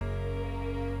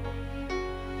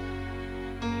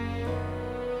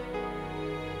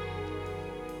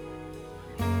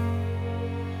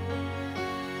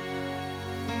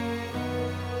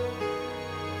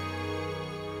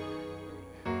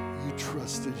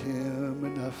trusted him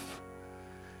enough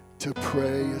to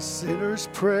pray a sinner's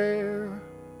prayer.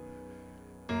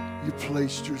 You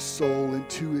placed your soul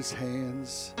into his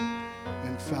hands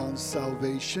and found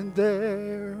salvation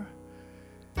there.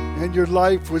 And your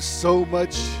life was so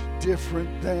much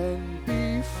different than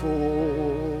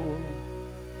before.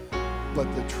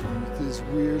 But the truth is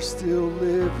we're still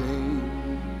living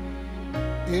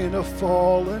in a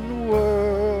fallen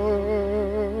world.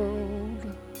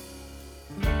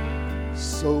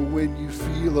 So when you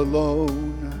feel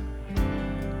alone,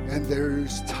 and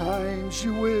there's times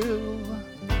you will,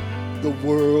 the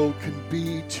world can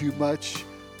be too much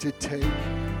to take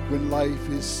when life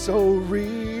is so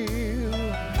real.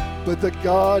 But the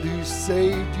God who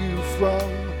saved you from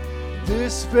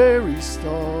this very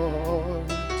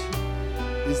start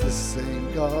is the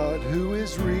same God who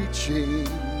is reaching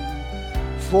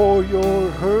for your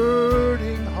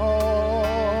hurting heart.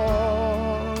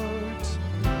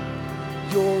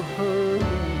 Your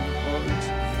hurting heart.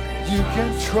 You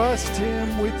can trust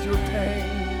him with your pain.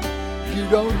 You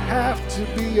don't have to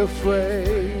be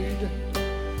afraid.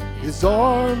 His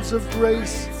arms of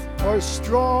grace are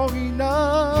strong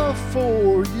enough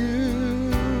for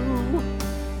you.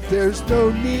 There's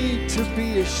no need to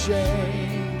be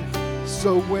ashamed.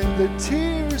 So when the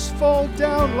tears fall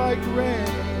down like rain,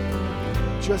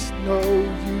 just know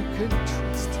you can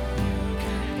trust him.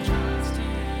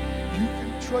 You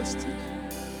can trust him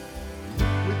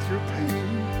with your pain.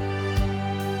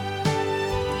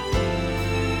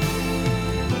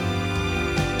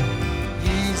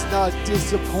 Not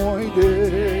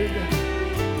disappointed.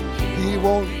 He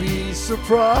won't be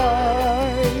surprised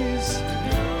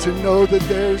to know that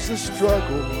there's a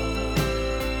struggle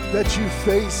that you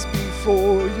face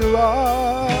before your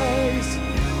eyes.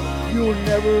 You'll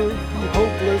never be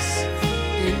hopeless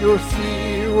in your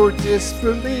fear or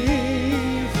disbelief.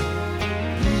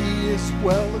 He is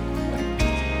well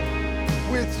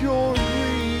acquainted with your grief.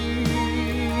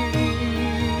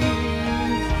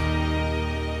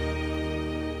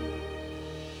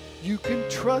 You can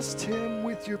trust him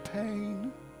with your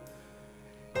pain.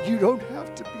 You don't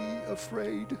have to be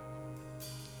afraid.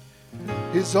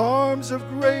 His arms of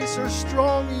grace are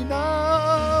strong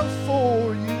enough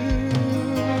for you.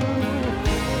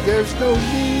 There's no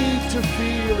need to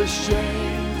feel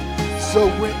ashamed. So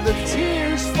when the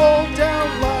tears fall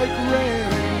down like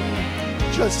rain,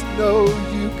 just know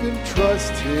you can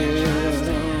trust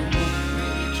him.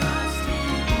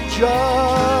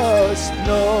 Just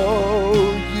know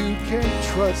you can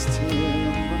trust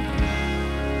him.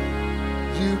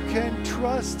 You can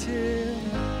trust him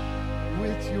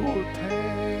with your pain.